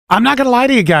I'm not going to lie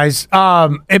to you guys.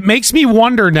 It makes me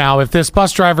wonder now if this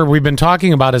bus driver we've been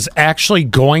talking about is actually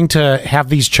going to have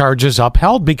these charges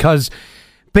upheld, because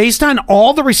based on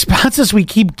all the responses we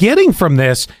keep getting from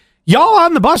this, y'all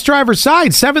on the bus driver's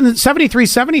side,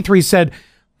 7373 said,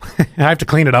 I have to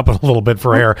clean it up a little bit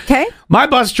for air. Okay. My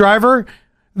bus driver,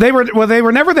 they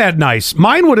were never that nice.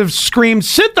 Mine would have screamed,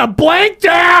 "Sit the blank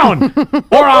down,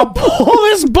 or I'll pull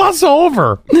this bus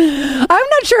over." I'm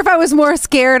not sure if I was more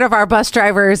scared of our bus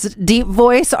driver's deep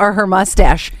voice or her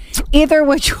mustache. Either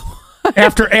which one.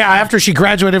 After she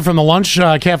graduated from the lunch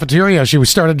cafeteria, she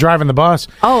started driving the bus.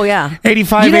 Oh, yeah.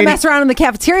 85. You didn't mess around in the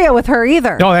cafeteria with her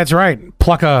either. Oh, that's right.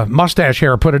 Pluck a mustache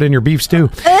hair, put it in your beef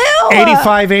stew. Ew.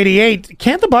 8588.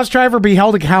 Can't the bus driver be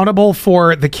held accountable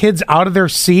for the kids out of their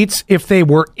seats if they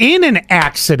were in an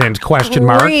accident? Question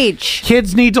mark. Preach.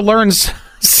 Kids need to learn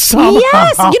somehow.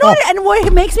 Yes. You know what? And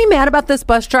what makes me mad about this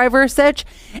bus driver, Sitch,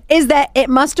 is that it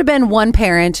must have been one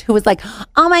parent who was like,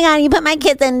 "Oh my God, you put my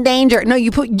kids in danger." No,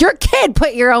 your kid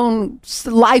put your own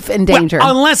life in danger.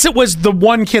 Well, unless it was the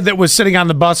one kid that was sitting on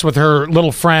the bus with her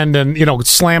little friend and,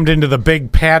 slammed into the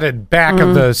big padded back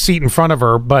of the seat in front of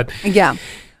her. But yeah.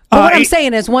 But what I'm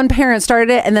saying is one parent started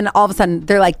it, and then all of a sudden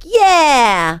they're like,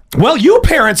 yeah. Well, you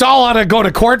parents all ought to go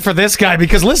to court for this guy,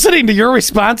 because listening to your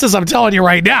responses, I'm telling you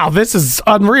right now, this is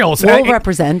unreal. We'll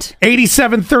represent.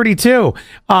 8732.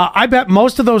 I bet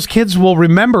most of those kids will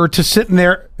remember to sit in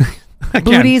their...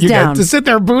 Booties down. To sit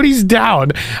their booties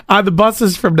down on the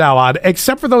buses from now on,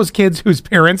 except for those kids whose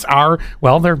parents are,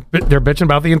 well, they're bitching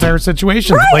about the entire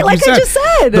situation. Right, like I just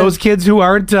said. Those kids who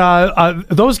aren't,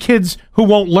 those kids who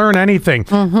won't learn anything.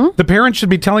 Mm-hmm. The parents should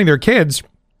be telling their kids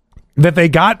that they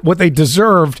got what they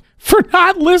deserved for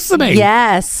not listening.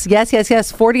 Yes.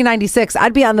 4096.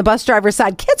 I'd be on the bus driver's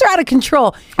side. Kids are out of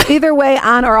control. Either way,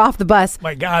 on or off the bus.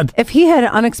 My God. If he had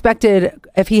an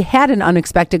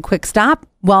unexpected quick stop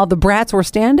while the brats were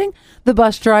standing, the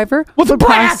bus driver would have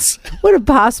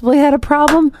possibly had a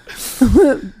problem.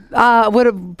 Would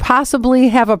have possibly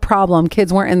have a problem.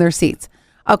 Kids weren't in their seats.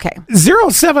 Okay.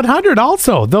 0700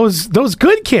 also. Those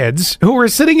good kids who were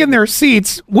sitting in their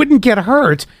seats wouldn't get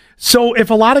hurt. So if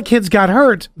a lot of kids got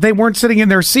hurt, they weren't sitting in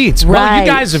their seats. Right. Well, you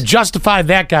guys have justified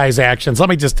that guy's actions. Let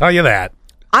me just tell you that.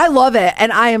 I love it,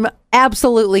 and I am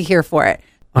absolutely here for it.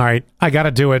 All right. I got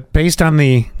to do it based on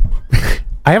the...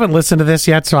 I haven't listened to this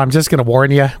yet, so I'm just going to warn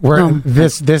you.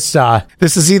 This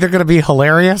is either going to be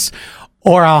hilarious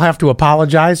or I'll have to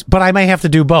apologize, but I may have to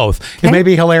do both. Okay. It may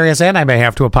be hilarious and I may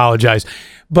have to apologize.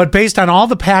 But based on all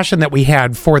the passion that we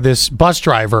had for this bus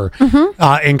driver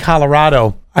in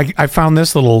Colorado, I found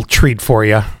this little treat for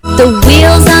you. The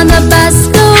wheels on the bus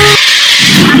go.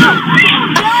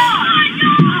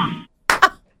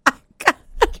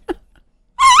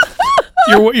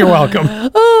 You're welcome.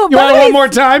 Oh, you want it one more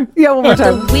time? Yeah, one more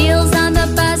time. The wheels on